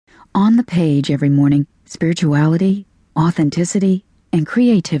On the page every morning, spirituality, authenticity, and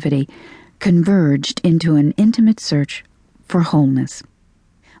creativity converged into an intimate search for wholeness.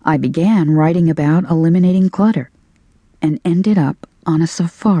 I began writing about eliminating clutter and ended up on a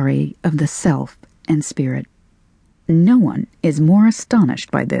safari of the self and spirit. No one is more astonished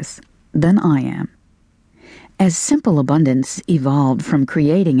by this than I am. As simple abundance evolved from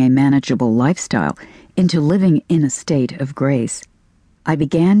creating a manageable lifestyle into living in a state of grace, I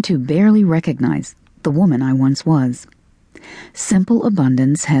began to barely recognize the woman I once was. Simple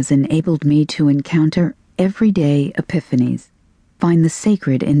abundance has enabled me to encounter everyday epiphanies, find the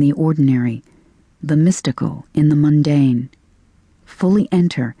sacred in the ordinary, the mystical in the mundane, fully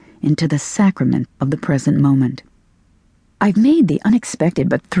enter into the sacrament of the present moment. I've made the unexpected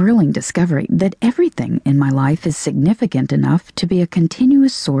but thrilling discovery that everything in my life is significant enough to be a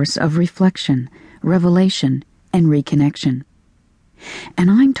continuous source of reflection, revelation, and reconnection. And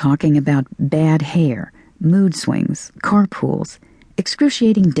I'm talking about bad hair, mood swings, carpools,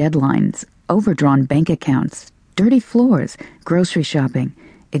 excruciating deadlines, overdrawn bank accounts, dirty floors, grocery shopping,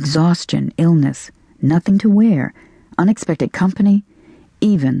 exhaustion, illness, nothing to wear, unexpected company,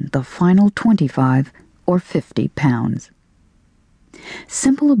 even the final 25 or 50 pounds.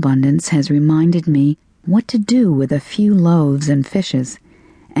 Simple abundance has reminded me what to do with a few loaves and fishes,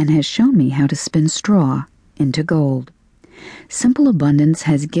 and has shown me how to spin straw into gold. Simple abundance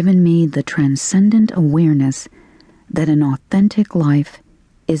has given me the transcendent awareness that an authentic life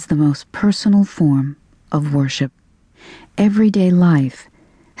is the most personal form of worship. Everyday life,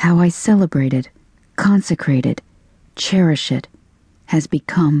 how I celebrate it, consecrate it, cherish it, has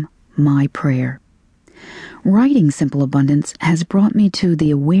become my prayer. Writing Simple Abundance has brought me to the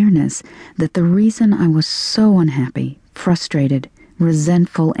awareness that the reason I was so unhappy, frustrated,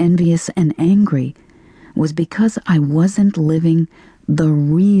 resentful, envious, and angry was because I wasn't living the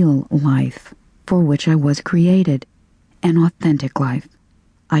real life for which I was created, an authentic life.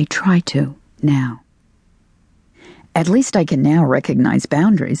 I try to now. At least I can now recognize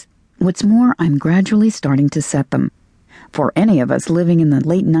boundaries. What's more, I'm gradually starting to set them. For any of us living in the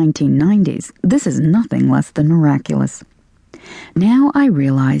late 1990s, this is nothing less than miraculous. Now I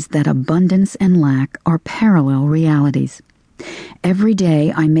realize that abundance and lack are parallel realities. Every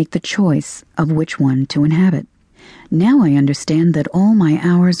day I make the choice of which one to inhabit. Now I understand that all my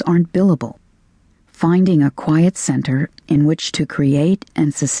hours aren't billable. Finding a quiet center in which to create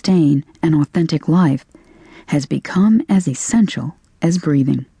and sustain an authentic life has become as essential as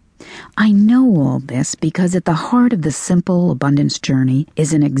breathing. I know all this because at the heart of the simple abundance journey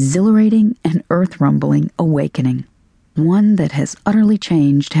is an exhilarating and earth-rumbling awakening, one that has utterly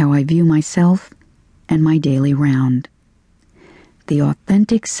changed how I view myself and my daily round. The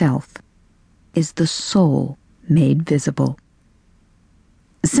authentic self is the soul made visible.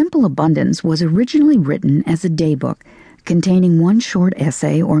 Simple Abundance was originally written as a daybook containing one short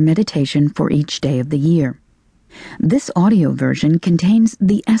essay or meditation for each day of the year. This audio version contains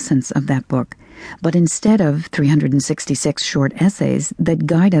the essence of that book, but instead of 366 short essays that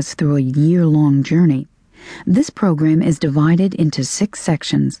guide us through a year-long journey, this program is divided into 6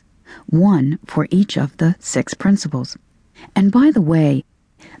 sections, one for each of the 6 principles. And by the way,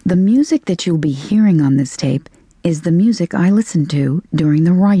 the music that you'll be hearing on this tape is the music I listened to during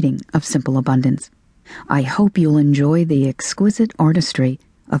the writing of Simple Abundance. I hope you'll enjoy the exquisite artistry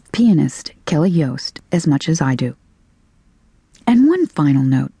of pianist Kelly Yost as much as I do. And one final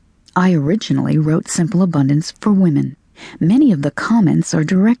note, I originally wrote Simple Abundance for women. Many of the comments are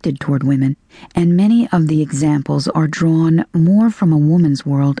directed toward women, and many of the examples are drawn more from a woman's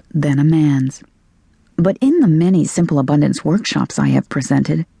world than a man's. But in the many Simple Abundance workshops I have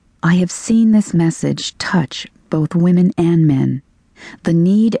presented, I have seen this message touch both women and men. The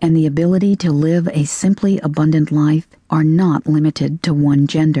need and the ability to live a simply abundant life are not limited to one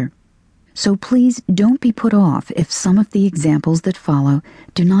gender. So please don't be put off if some of the examples that follow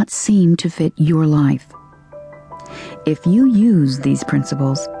do not seem to fit your life. If you use these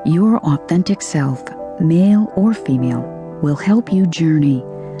principles, your authentic self, male or female, will help you journey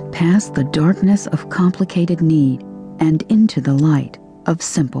past the darkness of complicated need and into the light of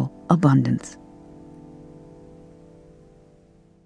simple abundance.